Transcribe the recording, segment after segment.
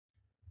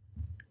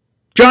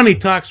Johnny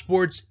Talk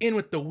Sports in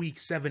with the Week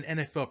 7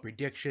 NFL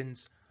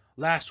predictions.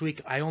 Last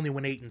week I only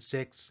went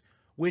 8-6,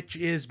 which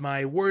is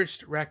my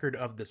worst record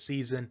of the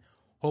season.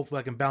 Hopefully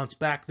I can bounce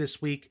back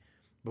this week.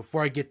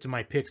 Before I get to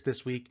my picks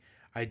this week,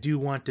 I do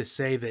want to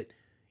say that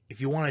if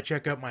you want to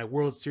check out my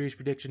World Series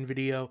prediction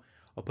video,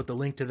 I'll put the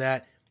link to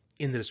that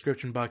in the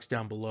description box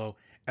down below,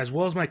 as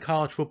well as my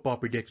college football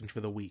predictions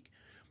for the week.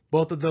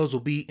 Both of those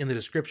will be in the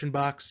description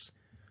box,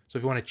 so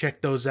if you want to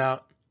check those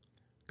out,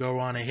 go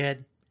on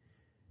ahead.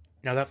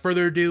 Now, without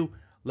further ado,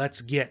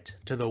 let's get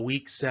to the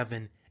Week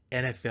 7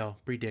 NFL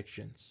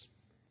predictions.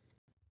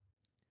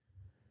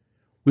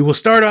 We will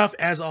start off,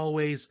 as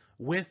always,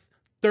 with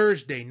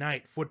Thursday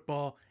Night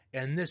Football.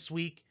 And this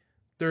week,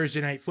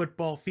 Thursday Night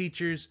Football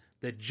features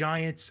the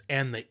Giants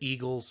and the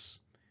Eagles.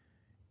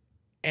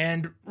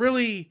 And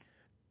really,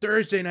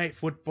 Thursday Night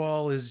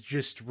Football is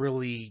just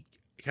really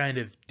kind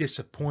of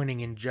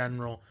disappointing in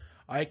general.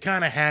 I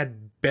kind of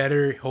had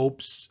better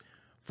hopes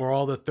for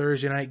all the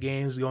Thursday night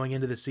games going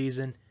into the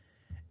season.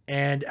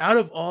 And out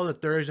of all the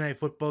Thursday Night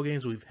Football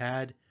games we've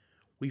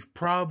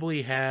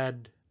probably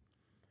had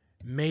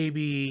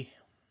maybe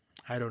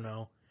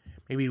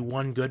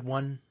one good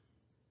one.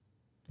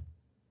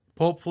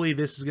 Hopefully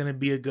this is going to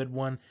be a good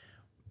one.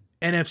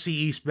 NFC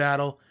East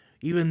battle,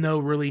 even though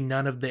really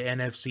none of the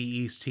NFC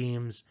East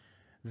teams,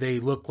 they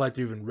look like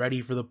they're even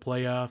ready for the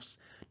playoffs,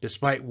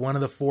 despite one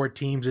of the four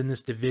teams in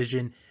this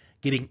division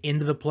getting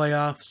into the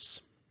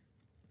playoffs.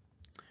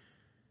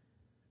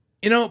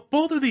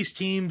 Both of these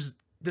teams,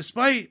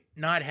 despite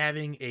not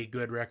having a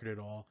good record at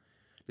all,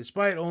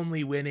 despite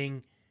only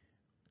winning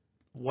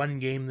one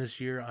game this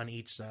year on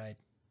each side,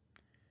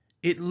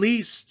 at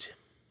least,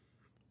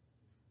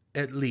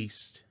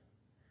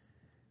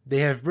 they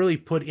have really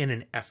put in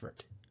an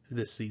effort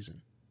this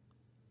season.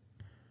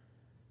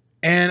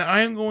 And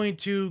I'm going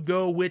to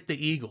go with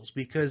the Eagles,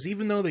 because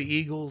even though the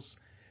Eagles,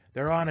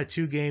 they're on a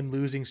 2-game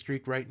losing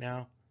streak right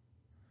now,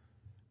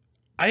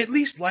 I at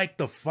least like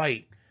the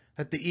fight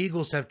that the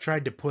Eagles have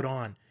tried to put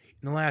on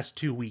in the last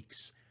 2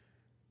 weeks.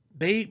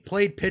 They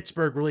played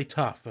Pittsburgh really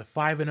tough, a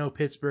 5-0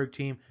 Pittsburgh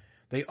team.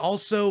 They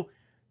also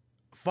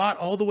fought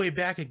all the way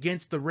back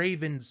against the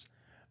Ravens,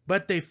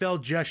 but they fell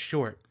just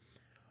short.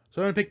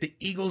 So I'm going to pick the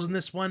Eagles in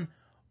this one,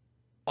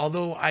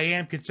 although I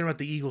am concerned about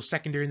the Eagles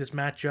secondary in this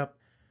matchup.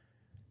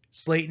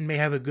 Slayton may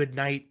have a good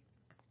night,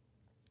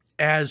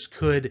 as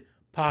could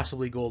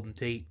possibly Golden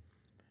Tate.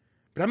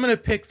 But I'm going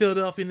to pick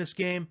Philadelphia in this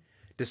game,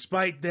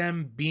 despite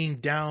them being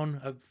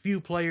down a few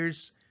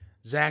players.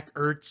 Zach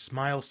Ertz,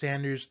 Miles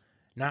Sanders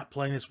not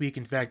playing this week.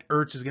 In fact,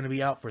 Ertz is going to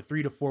be out for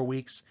 3 to 4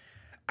 weeks.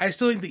 I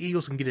still think the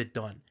Eagles can get it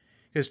done,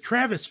 because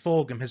Travis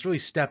Fulgham has really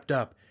stepped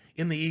up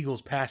in the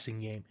Eagles passing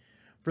game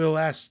for the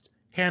last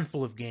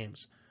handful of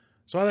games.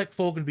 So I like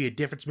Fulgham to be a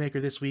difference maker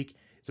this week.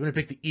 So I'm going to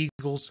pick the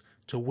Eagles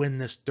to win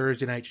this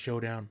Thursday night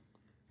showdown.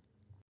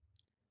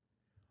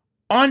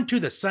 On to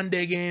the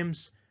Sunday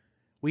games.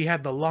 We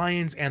have the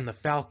Lions and the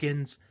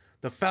Falcons.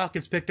 The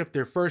Falcons picked up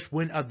their first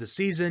win of the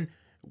season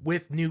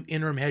with new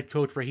interim head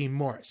coach Raheem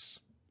Morris.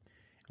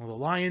 Well, the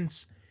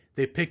Lions,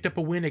 they picked up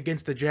a win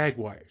against the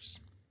Jaguars.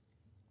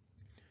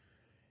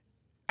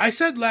 I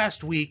said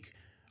last week,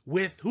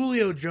 with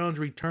Julio Jones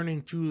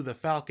returning to the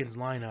Falcons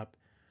lineup,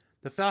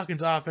 the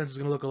Falcons offense is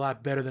going to look a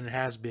lot better than it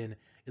has been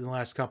in the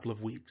last couple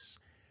of weeks.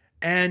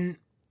 And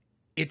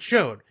it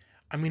showed.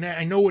 I mean,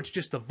 I know it's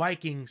just the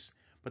Vikings,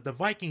 but the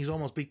Vikings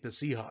almost beat the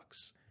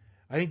Seahawks.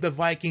 I think the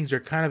Vikings are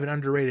kind of an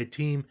underrated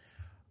team.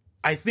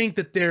 I think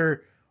that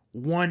their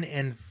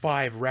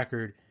 1-5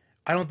 record,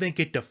 I don't think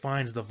it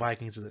defines the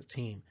Vikings as a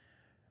team.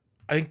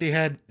 I think they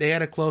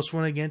had a close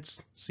one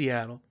against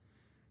Seattle.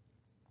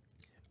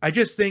 I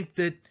just think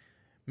that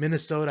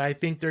Minnesota, I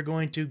think they're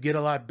going to get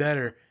a lot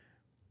better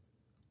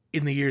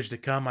in the years to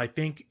come. I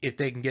think if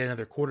they can get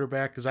another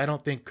quarterback, because I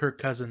don't think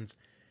Kirk Cousins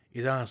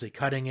is honestly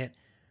cutting it.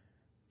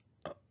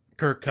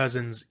 Kirk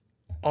Cousins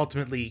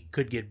ultimately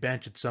could get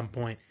benched at some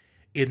point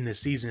in this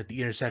season if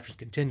the interceptions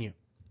continue.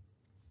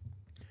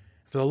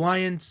 For the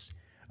Lions,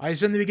 I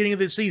said in the beginning of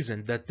the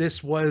season that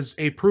this was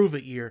a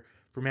prove-it year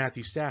for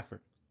Matthew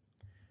Stafford.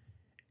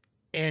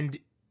 And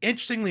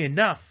interestingly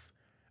enough,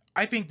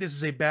 I think this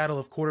is a battle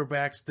of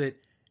quarterbacks that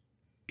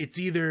it's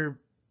either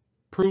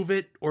prove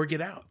it or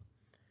get out.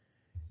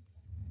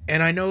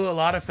 And I know a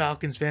lot of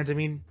Falcons fans, I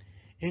mean,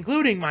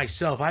 including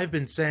myself, I've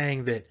been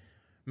saying that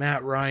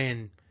Matt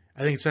Ryan,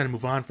 I think it's time to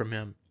move on from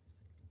him.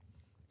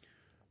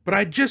 But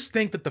I just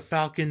think that the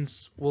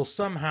Falcons will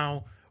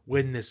somehow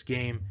win this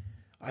game.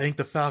 I think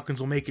the Falcons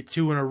will make it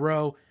 2 in a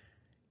row.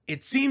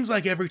 It seems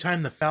like every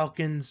time the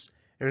Falcons,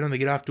 every time they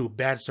get off to a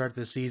bad start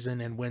this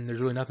season and when there's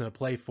really nothing to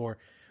play for,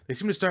 they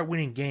seem to start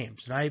winning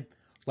games. And I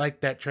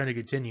like that trend to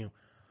continue.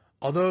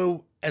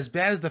 Although, as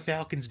bad as the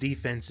Falcons'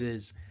 defense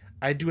is,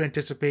 I do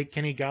anticipate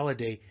Kenny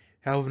Golladay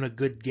having a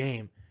good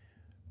game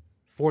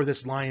for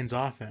this Lions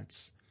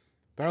offense.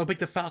 But I'll pick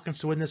the Falcons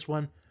to win this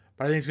one.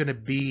 But I think it's going to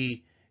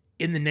be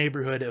in the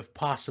neighborhood of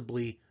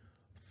possibly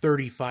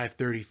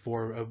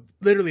 35-34,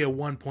 literally a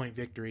 1-point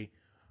victory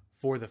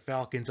for the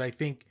Falcons. I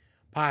think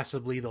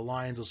possibly the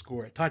Lions will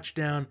score a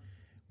touchdown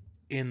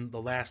in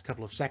the last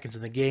couple of seconds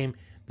in the game,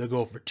 they'll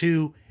go for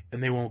two,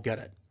 and they won't get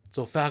it.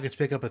 So Falcons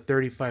pick up a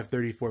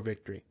 35-34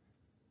 victory.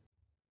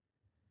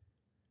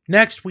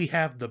 Next, we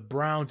have the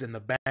Browns and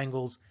the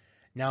Bengals.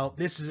 Now,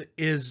 this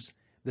is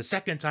the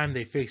second time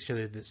they faced each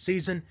other this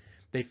season.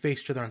 They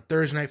faced each other on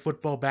Thursday Night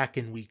Football back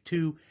in Week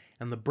 2,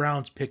 and the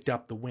Browns picked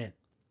up the win.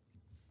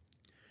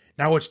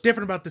 Now, what's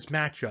different about this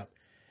matchup,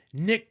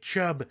 Nick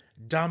Chubb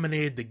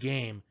dominated the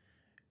game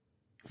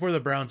for the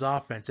Browns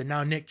offense, and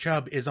now Nick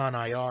Chubb is on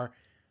IR.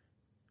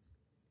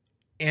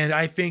 And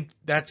I think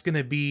that's going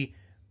to be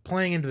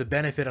playing into the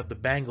benefit of the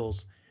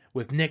Bengals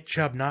with Nick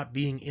Chubb not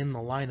being in the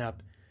lineup.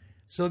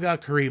 Still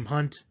got Kareem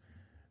Hunt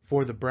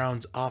for the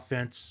Browns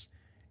offense.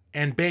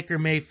 And Baker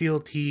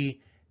Mayfield,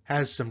 he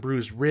has some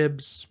bruised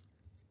ribs.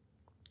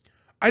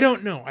 I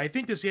don't know. I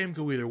think this game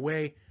could go either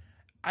way.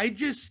 I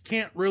just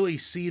can't really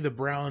see the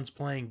Browns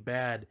playing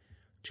bad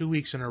 2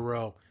 weeks in a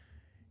row.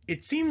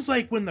 It seems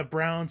like when the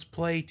Browns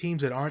play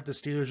teams that aren't the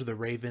Steelers or the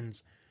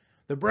Ravens,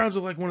 the Browns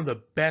are like one of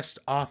the best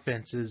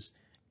offenses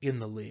in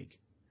the league.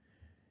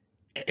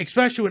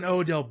 Especially when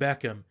Odell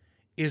Beckham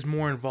is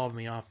more involved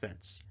in the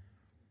offense.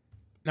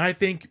 And I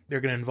think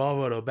they're going to involve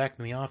Odell Beckham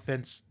in the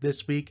offense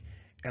this week,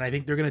 and I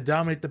think they're going to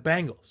dominate the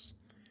Bengals.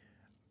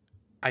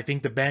 I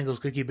think the Bengals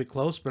could keep it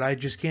close, but I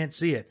just can't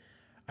see it.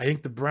 I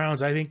think the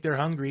Browns, I think they're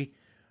hungry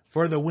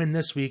for the win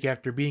this week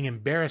after being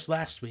embarrassed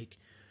last week.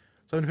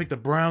 So I'm going to pick the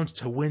Browns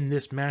to win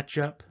this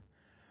matchup.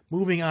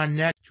 Moving on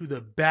next to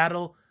the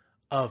battle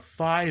of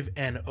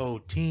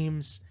 5-0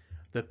 teams,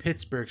 the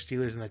Pittsburgh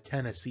Steelers and the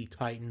Tennessee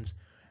Titans.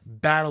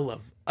 Battle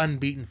of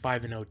unbeaten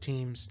 5-0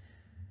 teams.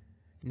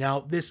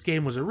 Now, this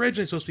game was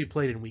originally supposed to be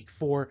played in Week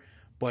 4,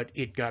 but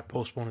it got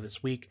postponed to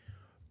this week.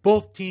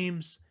 Both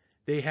teams,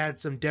 they had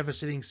some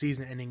devastating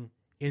season-ending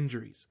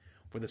injuries.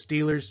 For the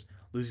Steelers,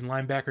 losing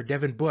linebacker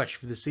Devin Bush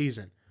for the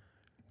season.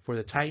 For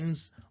the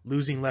Titans,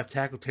 losing left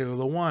tackle Taylor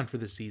Lewan for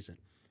the season.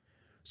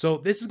 So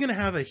this is going to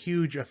have a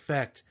huge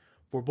effect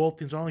for both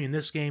teams, not only in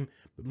this game,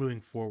 but moving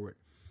forward.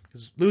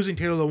 Because losing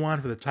Taylor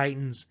Lewan for the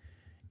Titans,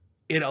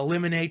 it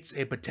eliminates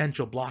a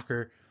potential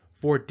blocker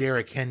for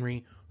Derrick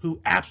Henry, who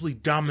absolutely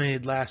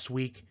dominated last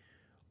week.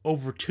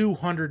 Over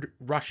 200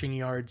 rushing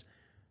yards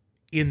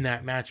in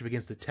that matchup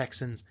against the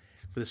Texans.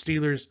 For the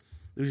Steelers,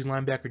 losing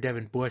linebacker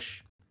Devin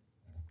Bush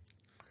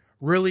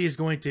really is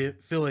going to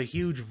fill a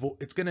huge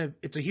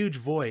it's a huge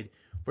void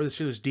for the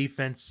Steelers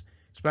defense,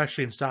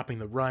 especially in stopping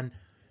the run,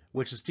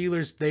 which the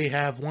Steelers, they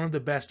have one of the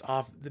best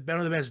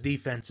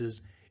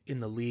defenses in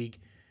the league.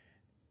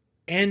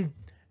 And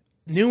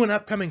new and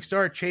upcoming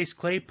star Chase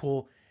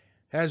Claypool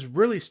has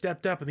really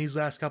stepped up in these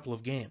last couple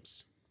of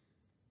games.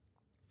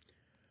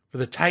 For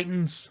the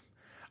Titans,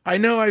 I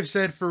know I've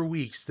said for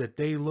weeks that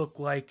they look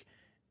like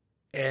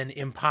an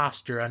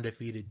imposter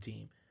undefeated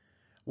team.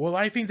 Well,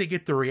 I think they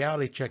get the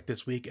reality check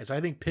this week, as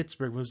I think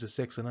Pittsburgh moves to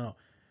 6-0.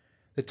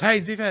 The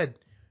Titans, they've had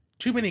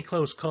too many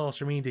close calls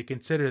for me to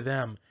consider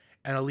them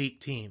an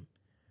elite team.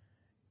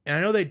 And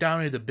I know they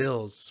dominated the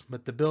Bills,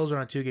 but the Bills are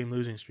on a 2-game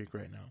losing streak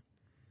right now.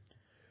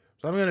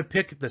 So I'm going to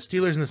pick the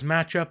Steelers in this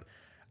matchup.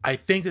 I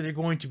think that they're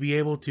going to be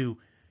able to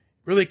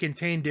really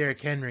contain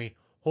Derrick Henry,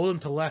 hold him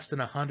to less than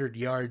 100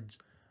 yards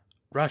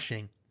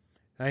rushing.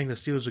 I think the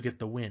Steelers will get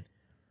the win.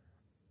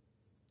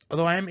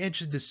 Although I am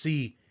interested to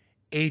see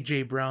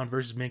A.J. Brown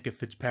versus Minkah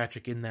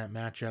Fitzpatrick in that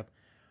matchup.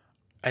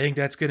 I think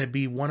that's going to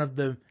be one of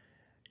the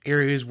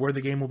areas where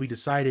the game will be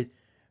decided.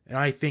 And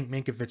I think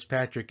Minkah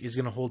Fitzpatrick is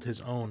going to hold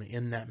his own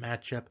in that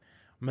matchup.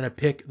 I'm going to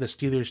pick the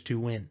Steelers to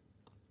win.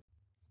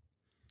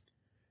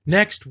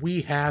 Next,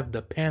 we have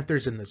the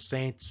Panthers and the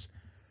Saints.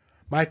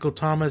 Michael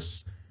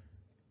Thomas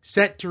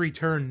set to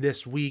return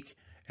this week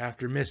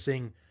after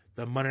missing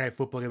the Monday Night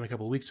Football game a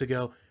couple of weeks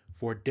ago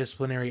for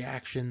disciplinary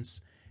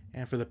actions.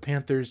 And for the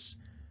Panthers,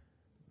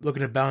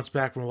 looking to bounce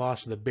back from a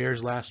loss to the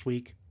Bears last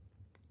week.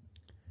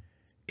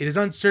 It is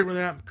uncertain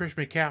whether or not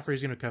Christian McCaffrey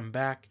is going to come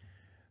back.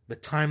 The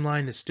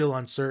timeline is still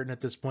uncertain at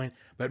this point,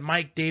 but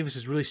Mike Davis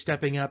is really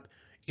stepping up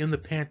in the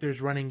Panthers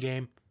running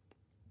game.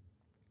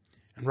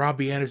 And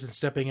Robbie Anderson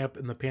stepping up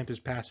in the Panthers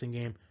passing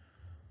game.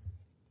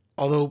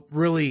 Although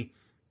really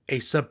a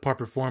subpar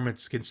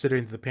performance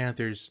considering that the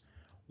Panthers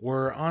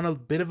were on a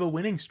bit of a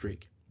winning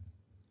streak.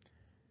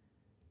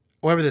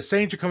 However, the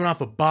Saints are coming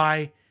off a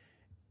bye,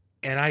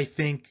 and I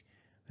think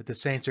that the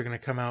Saints are going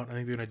to come out. I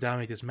think they're going to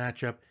dominate this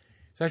matchup,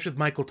 especially with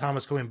Michael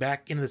Thomas coming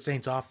back into the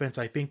Saints offense.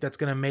 I think that's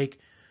going to make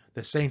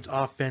the Saints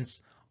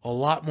offense a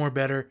lot more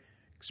better,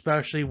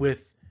 especially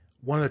with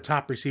one of the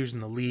top receivers in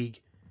the league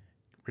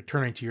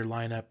returning to your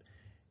lineup.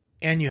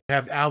 And you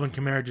have Alvin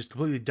Kamara just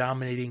completely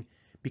dominating,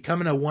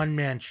 becoming a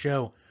one-man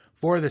show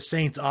for the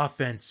Saints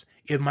offense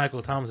in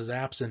Michael Thomas'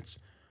 absence. So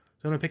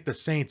I'm going to pick the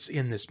Saints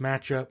in this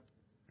matchup.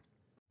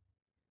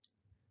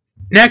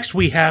 Next,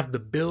 we have the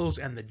Bills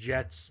and the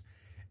Jets.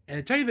 And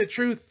to tell you the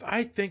truth,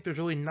 I think there's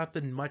really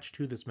nothing much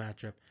to this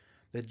matchup.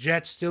 The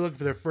Jets still looking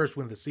for their first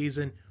win of the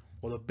season,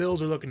 while the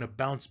Bills are looking to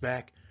bounce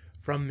back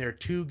from their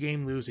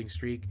 2-game losing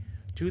streak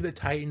to the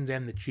Titans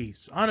and the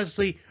Chiefs.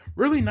 Honestly,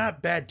 really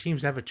not bad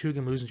teams to have a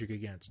 2-game losing streak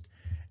against.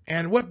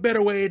 And what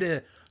better way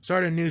to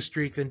start a new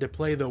streak than to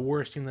play the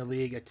worst team in the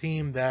league, a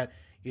team that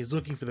is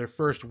looking for their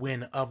first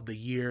win of the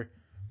year.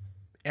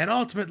 And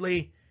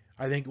ultimately,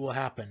 I think it will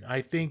happen.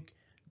 I think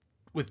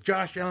with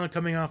Josh Allen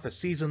coming off a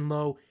season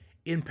low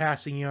in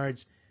passing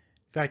yards,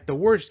 in fact, the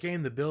worst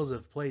game the Bills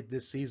have played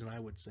this season, I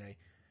would say.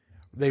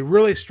 They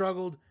really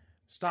struggled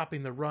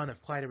stopping the run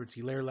of Clyde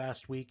Edwards-Helaire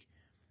last week.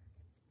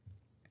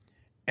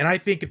 And I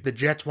think if the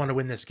Jets want to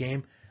win this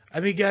game,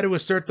 I think you got to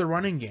assert the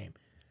running game.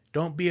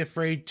 Don't be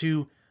afraid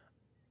to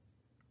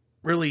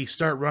really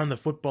start running the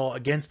football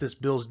against this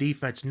Bills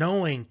defense,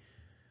 knowing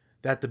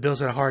that the Bills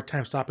had a hard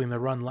time stopping the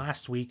run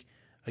last week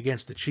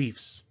against the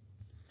Chiefs.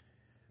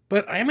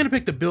 But I am going to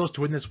pick the Bills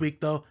to win this week,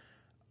 though.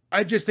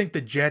 I just think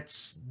the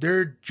Jets,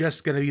 they're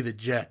just going to be the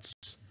Jets.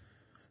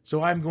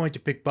 So I'm going to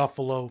pick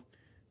Buffalo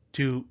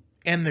to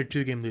end their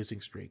 2-game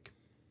losing streak.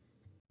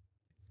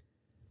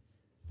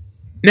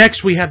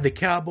 Next, we have the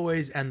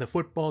Cowboys and the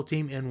football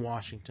team in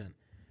Washington.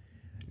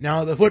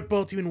 Now, the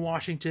football team in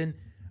Washington,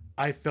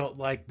 I felt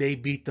like they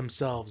beat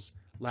themselves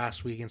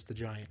last week against the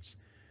Giants.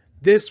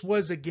 This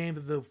was a game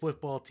that the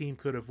football team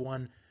could have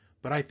won,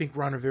 but I think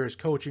Ron Rivera's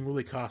coaching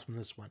really cost them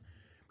this one.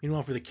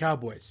 Meanwhile, for the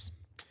Cowboys,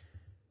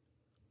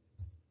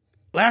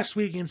 last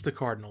week against the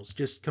Cardinals,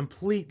 just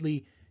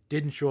completely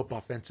didn't show up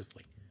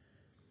offensively.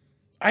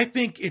 I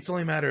think it's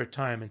only a matter of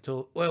time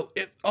until,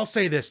 I'll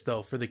say this,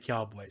 though, for the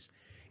Cowboys.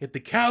 If the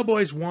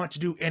Cowboys want to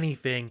do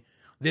anything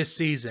this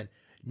season,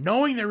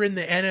 knowing they're in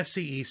the NFC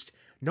East,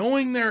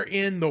 knowing they're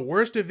in the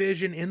worst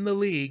division in the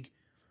league,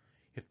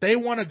 if they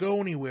want to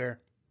go anywhere,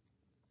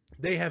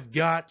 they have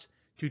got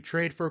to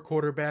trade for a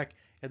quarterback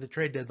at the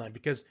trade deadline.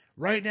 Because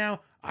right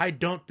now, I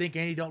don't think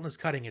Andy Dalton is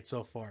cutting it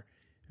so far.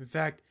 In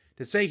fact,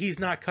 to say he's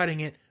not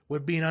cutting it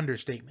would be an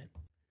understatement.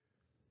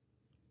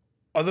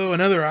 Although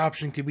another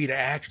option could be to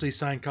actually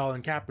sign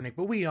Colin Kaepernick,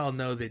 but we all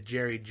know that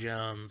Jerry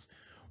Jones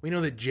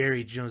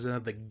doesn't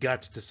have the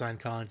guts to sign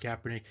Colin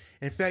Kaepernick.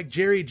 In fact,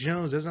 Jerry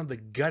Jones doesn't have the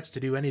guts to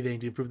do anything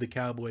to improve the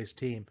Cowboys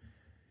team.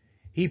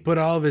 He put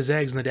all of his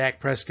eggs in the Dak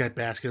Prescott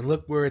basket, and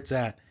look where it's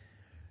at.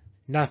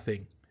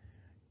 Nothing.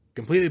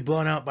 Completely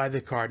blown out by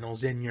the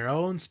Cardinals in your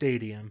own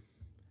stadium.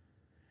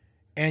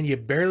 And you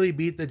barely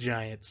beat the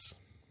Giants.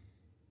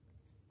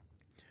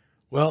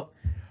 Well,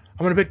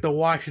 I'm going to pick the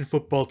Washington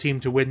football team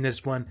to win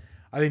this one.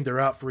 I think they're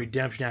out for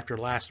redemption after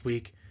last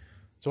week.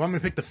 So I'm going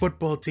to pick the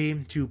football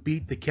team to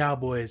beat the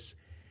Cowboys.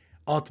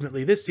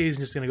 Ultimately, this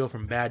season is just going to go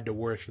from bad to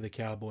worse for the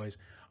Cowboys.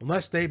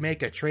 Unless they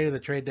make a trade at the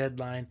trade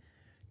deadline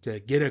to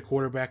get a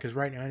quarterback, because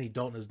right now Andy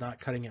Dalton is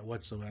not cutting it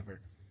whatsoever.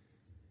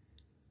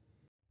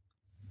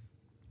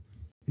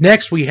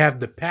 Next, we have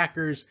the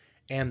Packers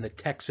and the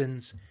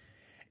Texans.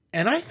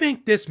 And I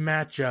think this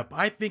matchup,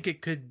 I think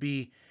it could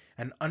be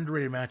an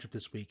underrated matchup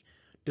this week.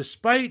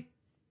 Despite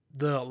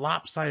the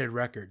lopsided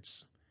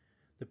records,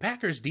 the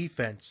Packers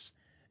defense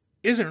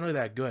isn't really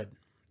that good.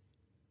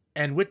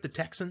 And with the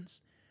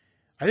Texans,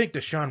 I think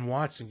Deshaun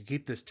Watson can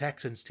keep this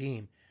Texans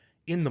team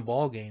in the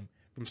ballgame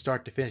from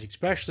start to finish,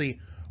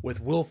 especially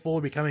with Will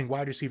Fuller becoming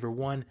wide receiver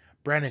 1.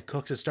 Brandon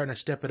Cooks is starting to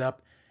step it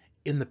up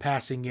in the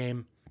passing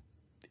game,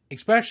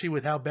 especially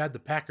with how bad the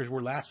Packers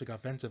were last week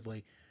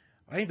offensively.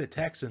 I think the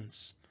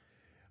Texans,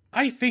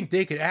 I think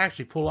they could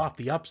actually pull off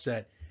the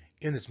upset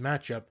in this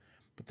matchup.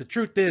 But the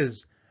truth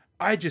is,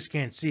 I just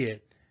can't see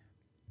it.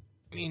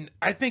 I mean,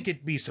 I think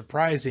it'd be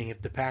surprising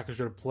if the Packers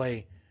were to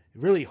play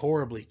really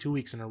horribly 2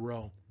 weeks in a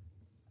row.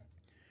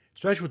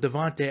 Especially with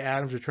Devontae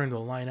Adams returning to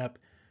the lineup.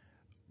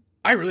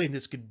 I really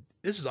think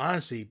this is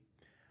honestly,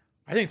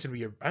 I think it's going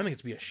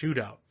to be a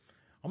shootout.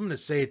 I'm going to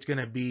say it's going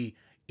to be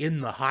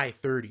in the high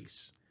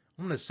 30s.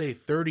 I'm going to say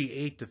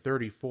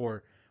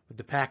 38-34 with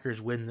the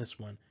Packers win this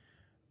one.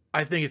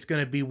 I think it's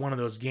going to be one of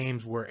those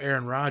games where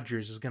Aaron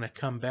Rodgers is going to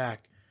come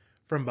back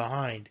from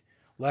behind,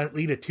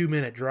 lead a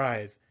 2-minute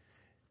drive,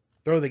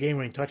 throw the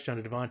game-winning touchdown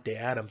to Devontae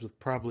Adams with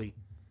probably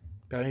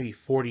about maybe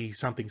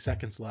 40-something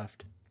seconds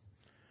left.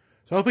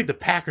 So I'll pick the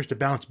Packers to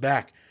bounce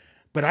back.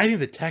 But I think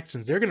the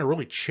Texans, they're going to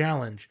really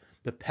challenge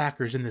the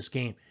Packers in this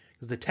game.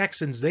 Because the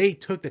Texans, they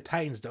took the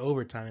Titans to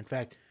overtime. In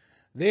fact,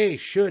 they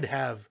should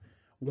have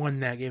won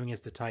that game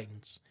against the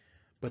Titans.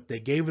 But they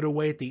gave it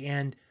away at the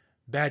end.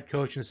 Bad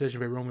coaching decision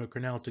by Romeo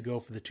Crennel to go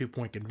for the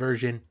 2-point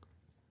conversion.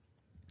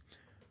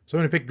 So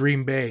I'm going to pick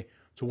Green Bay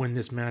to win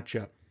this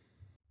matchup.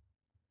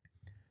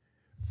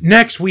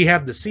 Next, we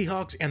have the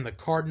Seahawks and the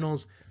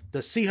Cardinals. The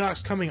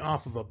Seahawks coming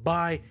off of a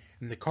bye,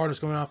 and the Cardinals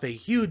coming off a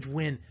huge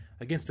win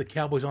against the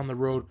Cowboys on the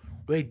road.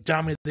 They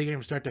dominated the game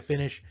from start to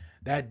finish.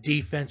 That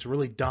defense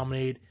really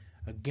dominated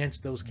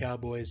against those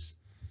Cowboys.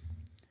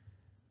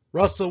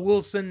 Russell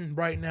Wilson,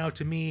 right now,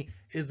 to me,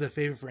 is the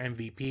favorite for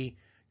MVP.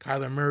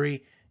 Kyler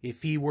Murray,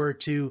 if he were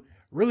to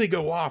really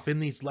go off in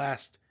this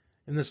last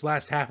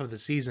half of the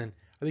season,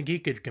 I think he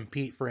could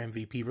compete for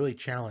MVP, really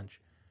challenge.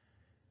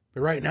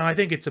 But right now, I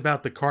think it's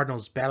about the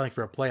Cardinals battling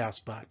for a playoff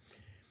spot.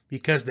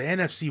 Because the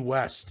NFC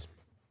West,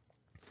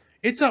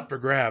 it's up for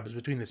grabs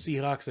between the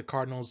Seahawks, the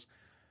Cardinals,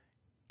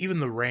 even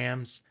the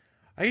Rams.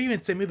 I can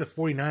even say maybe the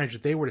 49ers,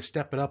 if they were to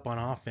step it up on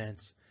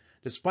offense.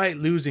 Despite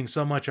losing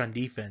so much on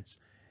defense,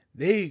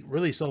 they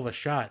really still have a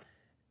shot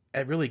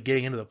at really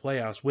getting into the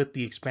playoffs with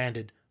the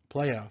expanded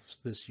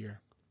playoffs this year.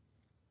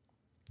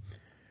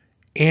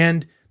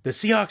 And the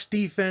Seahawks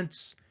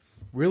defense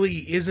really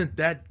isn't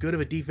that good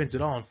of a defense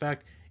at all. In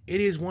fact,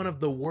 it is one of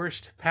the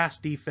worst pass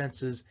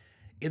defenses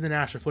in the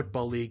National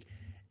Football League.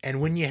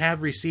 And when you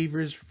have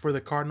receivers for the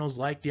Cardinals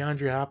like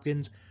DeAndre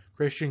Hopkins,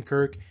 Christian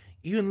Kirk,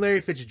 even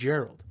Larry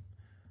Fitzgerald,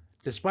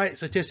 despite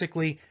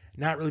statistically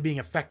not really being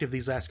effective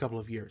these last couple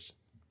of years,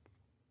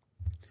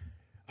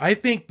 I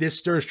think this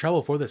stirs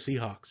trouble for the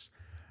Seahawks.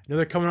 I know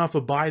they're coming off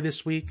a bye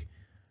this week.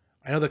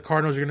 I know the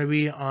Cardinals are going to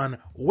be on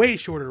way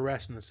shorter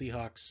rest than the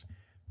Seahawks.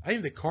 I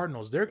think the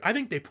Cardinals, I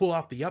think they pull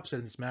off the upset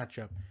in this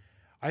matchup.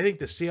 I think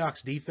the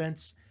Seahawks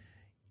defense,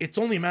 it's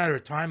only a matter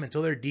of time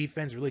until their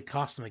defense really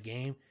costs them a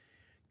game.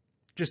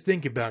 Just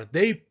think about it.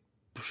 They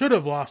should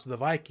have lost to the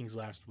Vikings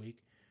last week.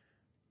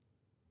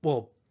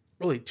 Well,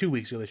 really 2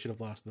 weeks ago they should have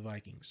lost to the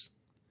Vikings.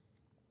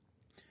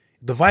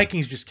 The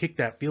Vikings just kicked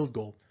that field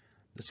goal.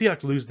 The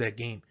Seahawks lose that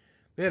game.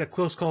 They had a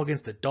close call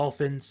against the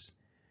Dolphins.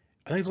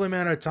 I think it's only a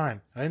matter of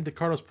time. I think the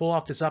Cardinals pull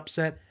off this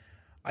upset.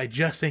 I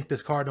just think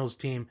this Cardinals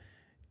team,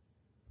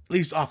 at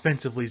least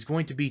offensively, is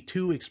going to be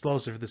too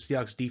explosive for the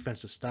Seahawks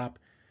defense to stop,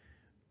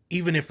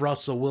 even if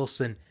Russell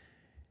Wilson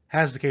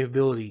has the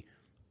capability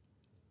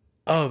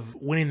of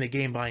winning the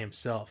game by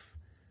himself.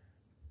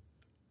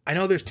 I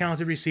know there's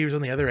talented receivers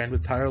on the other end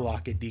with Tyler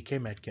Lockett,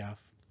 DK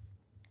Metcalf.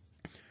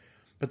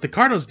 But the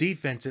Cardinals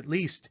defense, at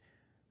least,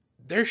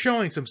 they're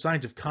showing some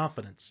signs of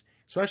confidence,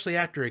 especially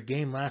after a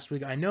game last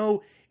week. I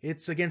know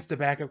it's against a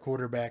backup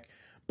quarterback,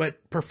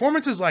 but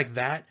performances like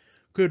that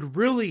could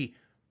really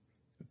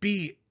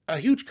be a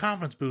huge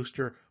confidence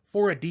booster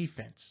for a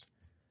defense.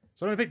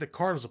 So I'm going to pick the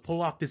Cardinals to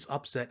pull off this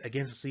upset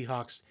against the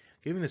Seahawks,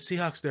 giving the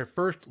Seahawks their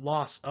first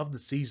loss of the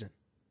season.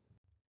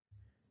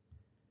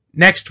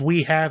 Next,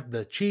 we have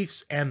the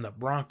Chiefs and the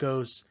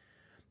Broncos.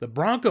 The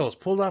Broncos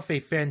pulled off a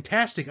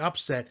fantastic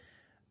upset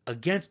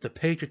against the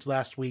Patriots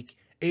last week,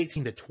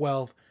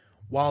 18-12,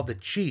 while the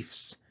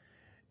Chiefs,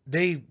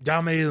 they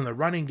dominated in the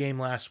running game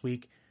last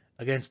week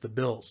against the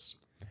Bills.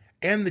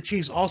 And the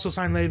Chiefs also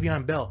signed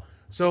Le'Veon Bell.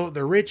 So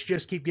the rich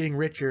just keep getting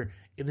richer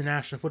in the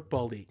National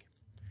Football League.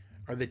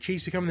 Are the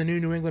Chiefs becoming the new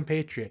New England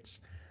Patriots?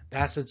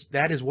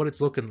 That is what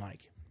it's looking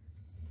like.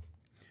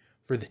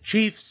 For the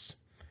Chiefs,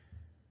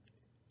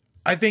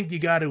 I think you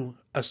got to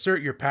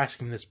assert your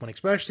passing in this one,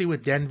 especially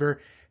with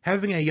Denver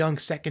having a young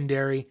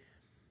secondary.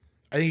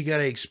 I think you got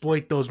to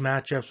exploit those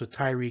matchups with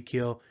Tyreek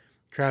Hill,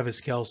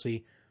 Travis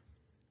Kelce.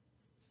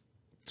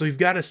 So you've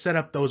got to set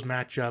up those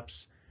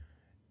matchups.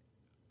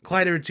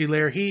 Clyde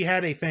Edwards-Helaire, he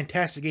had a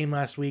fantastic game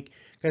last week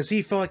because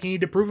he felt like he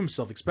needed to prove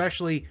himself,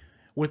 especially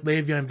with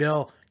Le'Veon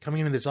Bell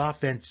coming into this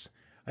offense.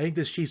 I think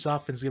this Chiefs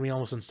offense is going to be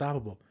almost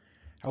unstoppable.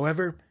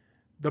 However,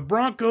 the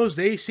Broncos,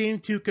 they seem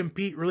to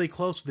compete really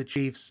close with the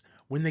Chiefs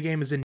when the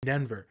game is in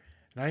Denver.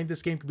 And I think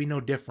this game could be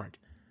no different.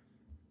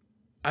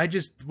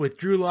 With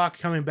Drew Lock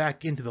coming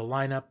back into the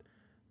lineup,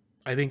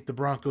 I think the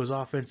Broncos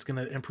offense is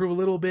going to improve a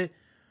little bit.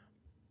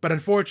 But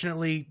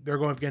unfortunately, they're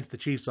going up against the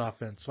Chiefs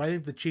offense. So I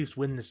think the Chiefs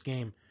win this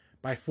game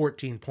by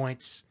 14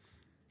 points.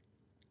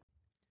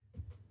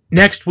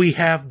 Next, we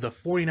have the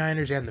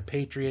 49ers and the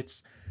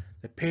Patriots.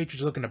 The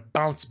Patriots are looking to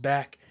bounce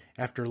back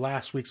after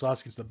last week's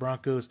loss against the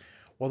Broncos.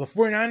 While the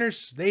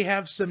 49ers, they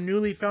have some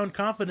newly found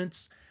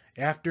confidence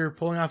after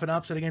pulling off an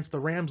upset against the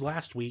Rams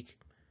last week.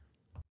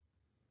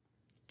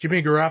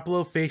 Jimmy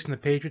Garoppolo facing the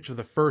Patriots for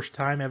the first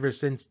time ever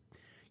since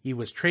he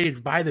was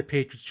traded by the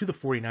Patriots to the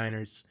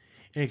 49ers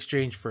in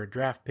exchange for a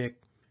draft pick.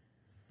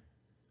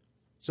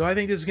 So I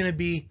think it's going to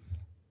be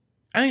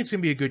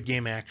a good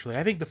game, actually.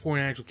 I think the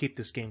 49ers will keep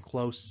this game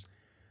close.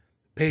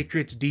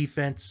 Patriots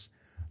defense,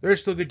 they're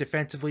still good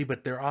defensively,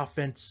 but their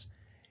offense,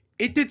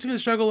 it did seem to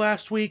struggle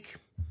last week.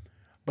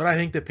 But I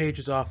think the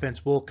Patriots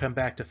offense will come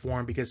back to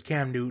form because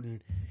Cam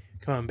Newton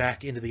coming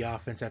back into the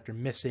offense after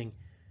missing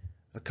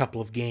a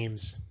couple of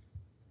games.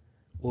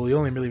 Well, he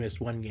only really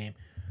missed one game.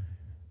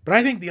 But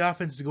I think the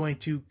offense is going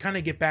to kind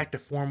of get back to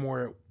form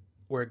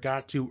where it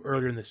got to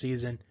earlier in the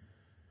season.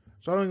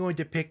 So I'm going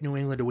to pick New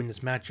England to win this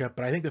matchup,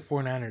 but I think the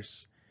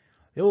 49ers,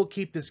 they will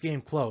keep this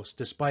game close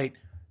despite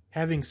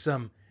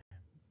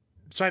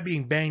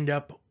being banged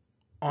up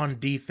on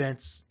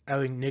defense,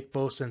 having Nick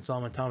Bosa and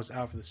Solomon Thomas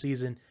out for the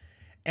season,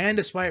 and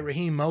despite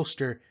Raheem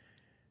Mostert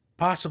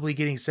possibly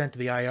getting sent to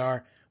the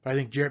IR. But I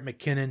think Jarrett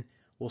McKinnon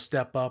will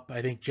step up.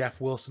 I think Jeff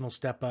Wilson will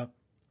step up.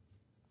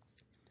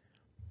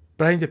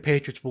 But I think the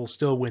Patriots will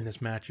still win this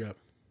matchup.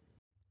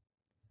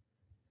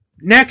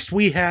 Next,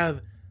 we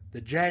have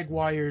the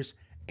Jaguars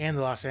and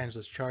the Los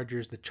Angeles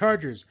Chargers. The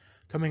Chargers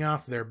coming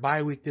off their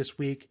bye week this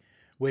week,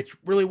 which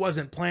really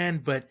wasn't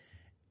planned, but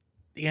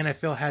the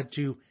NFL had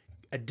to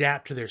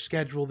adapt to their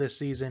schedule this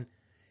season.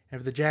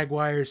 And for the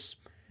Jaguars,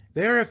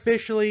 they're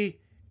officially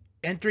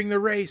entering the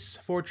race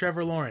for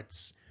Trevor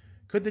Lawrence.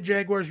 Could the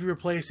Jaguars be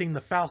replacing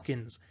the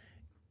Falcons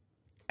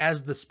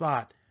as the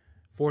spot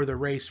for the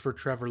race for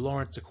Trevor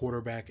Lawrence, a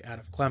quarterback out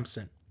of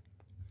Clemson?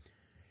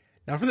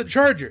 Now for the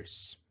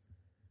Chargers,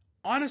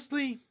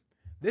 honestly,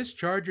 this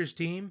Chargers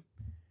team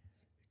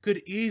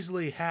could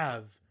easily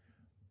have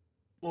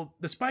well,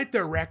 despite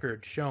their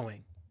record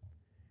showing,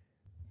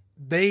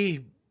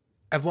 they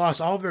have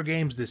lost all of their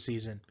games this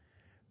season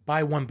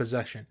by one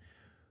possession.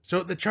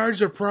 So the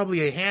Chargers are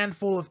probably a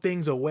handful of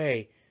things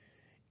away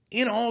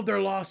in all of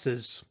their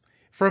losses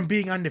from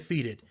being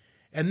undefeated.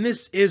 And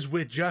this is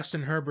with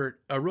Justin Herbert,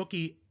 a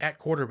rookie at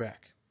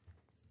quarterback.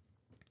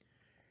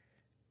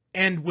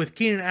 And with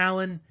Keenan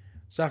Allen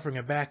suffering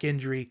a back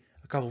injury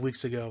a couple of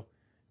weeks ago,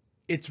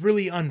 it's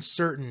really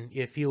uncertain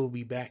if he will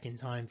be back in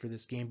time for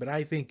this game. But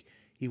I think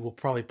he will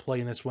probably play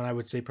in this one. I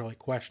would say probably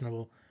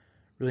questionable.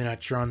 Really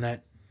not sure on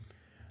that.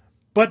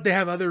 But they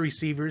have other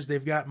receivers.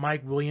 They've got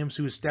Mike Williams,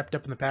 who has stepped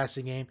up in the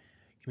passing game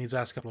in these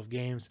last couple of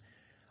games.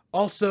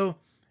 Also,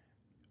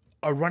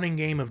 a running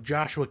game of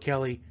Joshua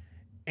Kelly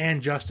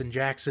and Justin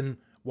Jackson,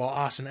 while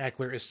Austin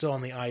Eckler is still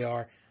on the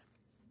IR.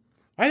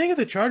 I think if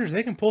the Chargers,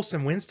 they can pull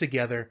some wins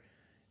together,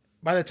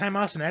 by the time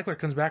Austin Eckler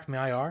comes back from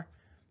the IR,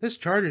 this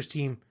Chargers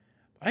team,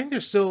 I think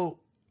they're still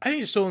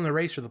in the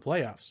race for the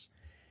playoffs.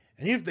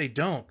 And even if they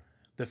don't,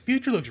 the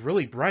future looks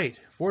really bright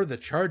for the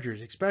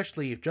Chargers,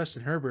 especially if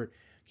Justin Herbert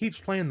keeps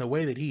playing the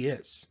way that he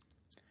is.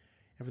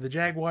 And for the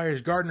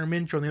Jaguars, Gardner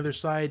Minshew on the other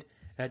side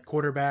at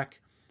quarterback.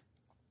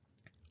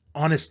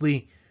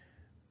 Honestly,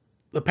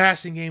 the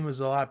passing game was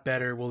a lot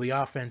better. Well, the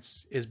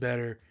offense is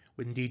better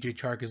when DJ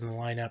Chark is in the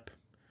lineup.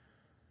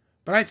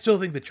 But I still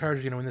think the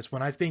Chargers are going to win this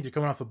one. I think they're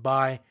coming off a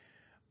bye.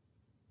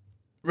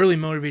 Really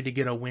motivated to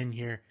get a win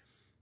here.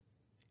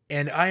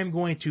 And I am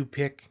going to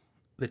pick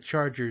the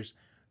Chargers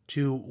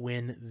to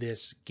win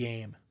this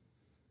game.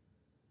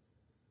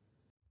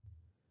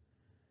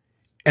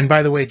 And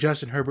by the way,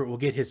 Justin Herbert will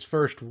get his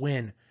first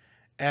win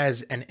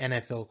as an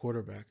NFL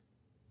quarterback.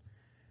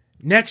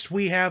 Next,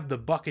 we have the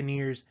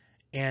Buccaneers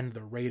and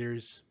the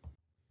Raiders.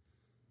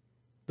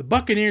 The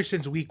Buccaneers,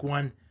 since week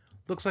 1,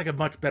 looks like a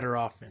much better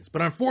offense.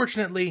 But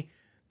unfortunately,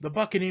 the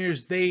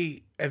Buccaneers,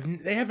 they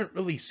haven't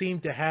really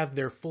seemed to have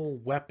their full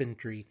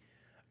weaponry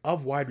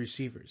of wide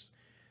receivers.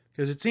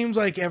 Because it seems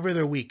like every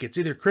other week, it's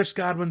either Chris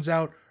Godwin's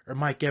out or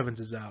Mike Evans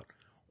is out.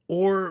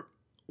 Or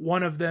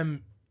one of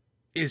them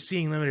is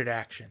seeing limited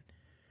action.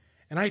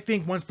 And I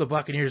think once the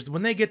Buccaneers,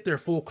 when they get their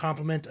full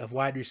complement of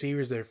wide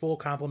receivers, their full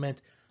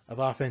complement of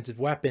offensive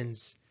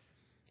weapons,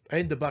 I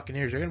think the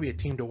Buccaneers are going to be a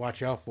team to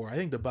watch out for. I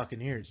think the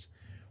Buccaneers,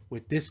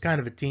 with this kind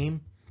of a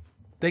team,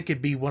 they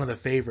could be one of the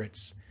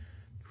favorites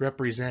to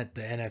represent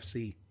the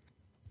NFC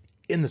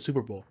in the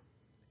Super Bowl.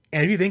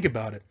 And if you think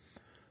about it,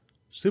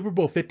 Super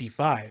Bowl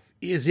 55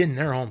 is in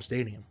their home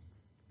stadium.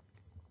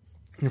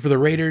 And for the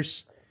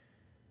Raiders,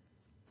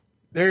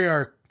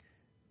 they're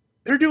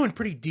doing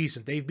pretty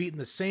decent. They've beaten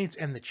the Saints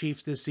and the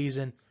Chiefs this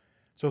season.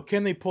 So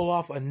can they pull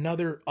off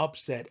another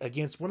upset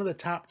against one of the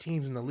top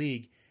teams in the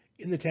league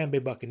in the Tampa Bay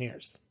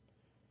Buccaneers?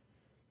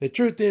 The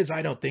truth is,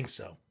 I don't think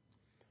so.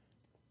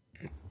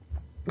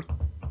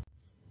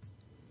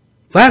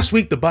 Last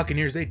week, the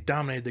Buccaneers, they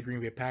dominated the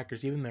Green Bay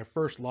Packers, even their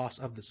first loss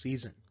of the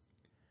season.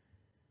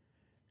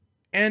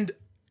 And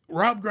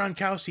Rob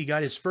Gronkowski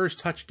got his first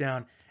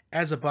touchdown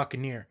as a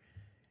Buccaneer.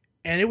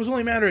 And it was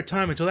only a matter of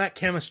time until that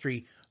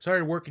chemistry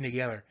started working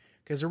together.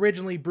 Because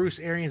originally, Bruce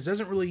Arians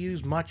doesn't really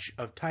use much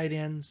of tight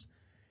ends.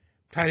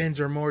 Tight ends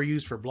are more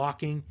used for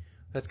blocking.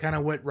 That's kind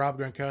of what Rob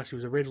Gronkowski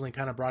was originally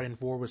kind of brought in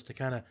for, was to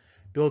kind of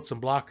build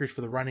some blockers for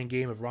the running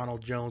game of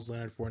Ronald Jones,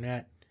 Leonard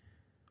Fournette.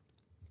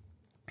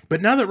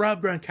 But now that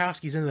Rob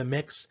Gronkowski's into the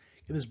mix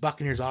in this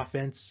Buccaneers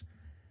offense,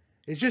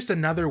 it's just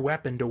another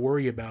weapon to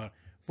worry about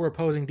for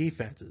opposing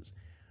defenses.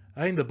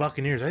 I think the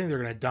Buccaneers, they're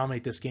going to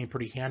dominate this game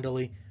pretty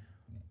handily.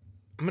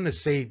 I'm going to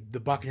say the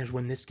Buccaneers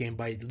win this game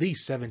by at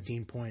least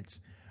 17 points.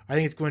 I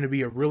think it's going to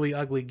be a really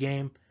ugly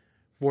game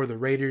for the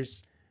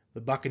Raiders.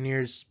 The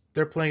Buccaneers,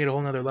 they're playing at a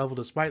whole nother level.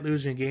 Despite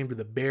losing a game to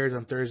the Bears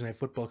on Thursday Night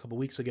Football a couple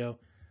weeks ago,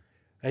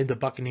 I think the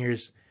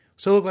Buccaneers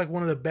still look like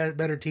one of the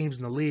better teams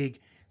in the league,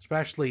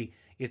 especially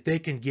if they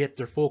can get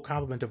their full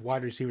complement of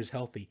wide receivers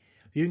healthy.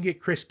 If you can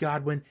get Chris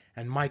Godwin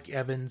and Mike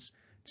Evans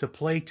to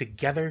play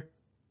together,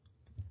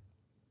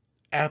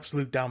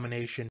 absolute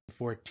domination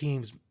for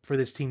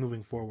this team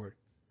moving forward.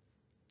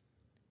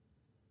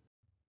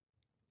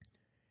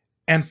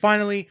 And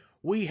finally,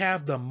 we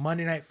have the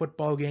Monday Night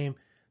Football game.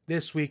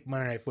 This week,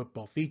 Monday Night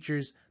Football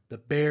features the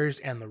Bears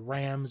and the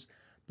Rams.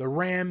 The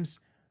Rams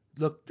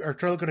are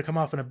looking to come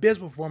off an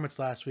abysmal performance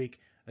last week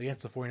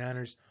against the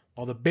 49ers,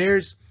 while the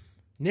Bears,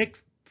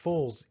 Nick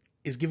Foles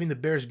is giving the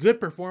Bears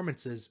good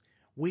performances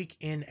week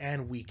in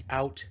and week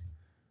out.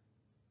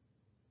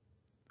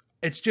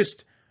 It's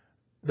just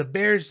the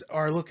Bears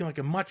are looking like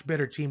a much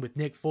better team with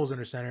Nick Foles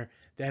under center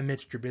than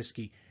Mitch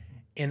Trubisky.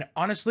 And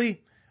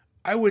honestly,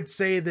 I would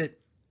say that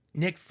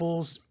Nick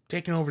Foles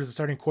taking over as the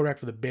starting quarterback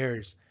for the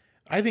Bears,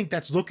 I think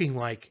that's looking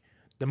like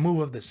the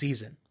move of the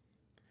season.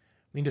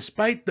 I mean,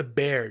 despite the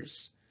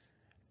Bears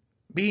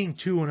being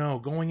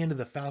 2-0 going into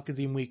the Falcons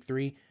in week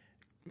 3,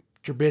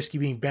 Trubisky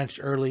being benched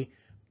early,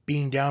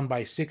 being down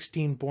by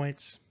 16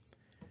 points,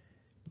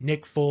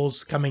 Nick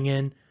Foles coming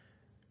in,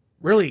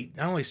 really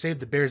not only saved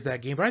the Bears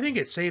that game, but I think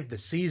it saved the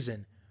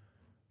season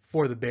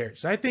for the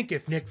Bears. I think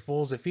if Nick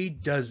Foles, if he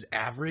does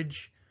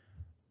average,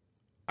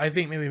 I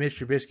think maybe Mitch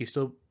Trubisky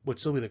still would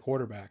still be the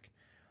quarterback.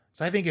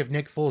 So I think if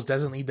Nick Foles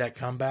doesn't lead that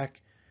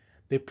comeback,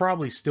 they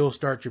probably still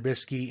start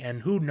Trubisky,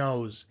 and who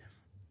knows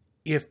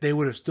if they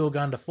would have still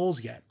gone to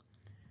Foles yet.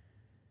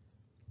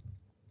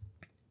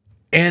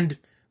 And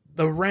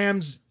the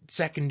Rams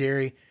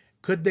secondary,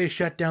 could they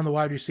shut down the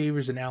wide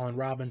receivers and Allen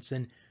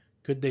Robinson?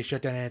 Could they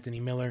shut down Anthony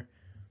Miller?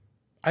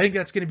 I think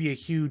that's going to be a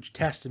huge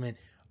testament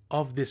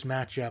of this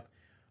matchup.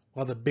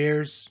 While the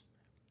Bears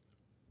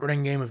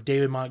running game of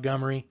David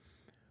Montgomery,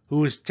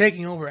 who is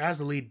taking over as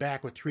the lead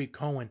back with Tariq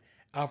Cohen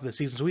out for the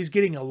season, so he's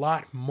getting a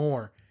lot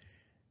more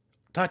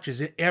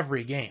touches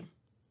every game.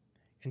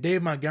 And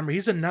David Montgomery,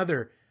 he's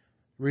another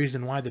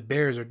reason why the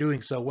Bears are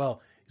doing so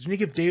well. Is when you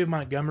give David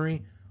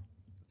Montgomery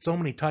so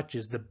many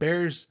touches, the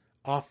Bears'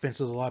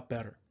 offense is a lot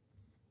better.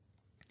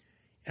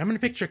 And I'm going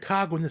to pick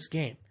Chicago in this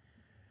game.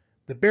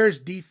 The Bears'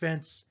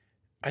 defense,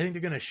 I think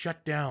they're going to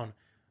shut down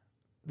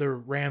the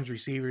Rams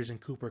receivers in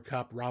Cooper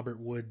Kupp, Robert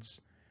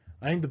Woods.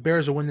 I think the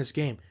Bears will win this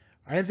game.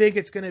 I think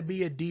it's going to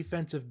be a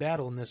defensive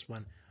battle in this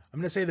one. I'm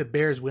going to say the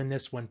Bears win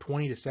this one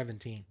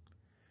 20-17.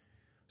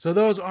 So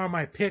those are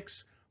my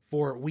picks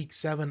for Week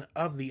 7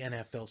 of the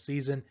NFL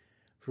season.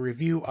 For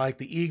review, I like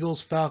the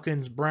Eagles,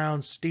 Falcons,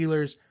 Browns,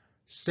 Steelers,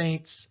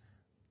 Saints,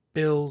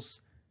 Bills,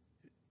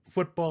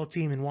 football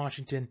team in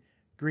Washington,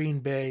 Green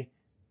Bay,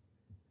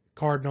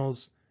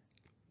 Cardinals,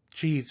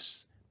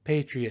 Chiefs,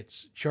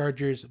 Patriots,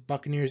 Chargers,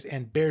 Buccaneers,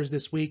 and Bears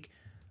this week.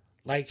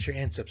 Like, share,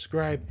 and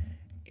subscribe.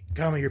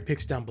 Comment your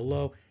picks down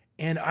below,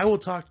 and I will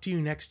talk to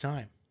you next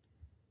time.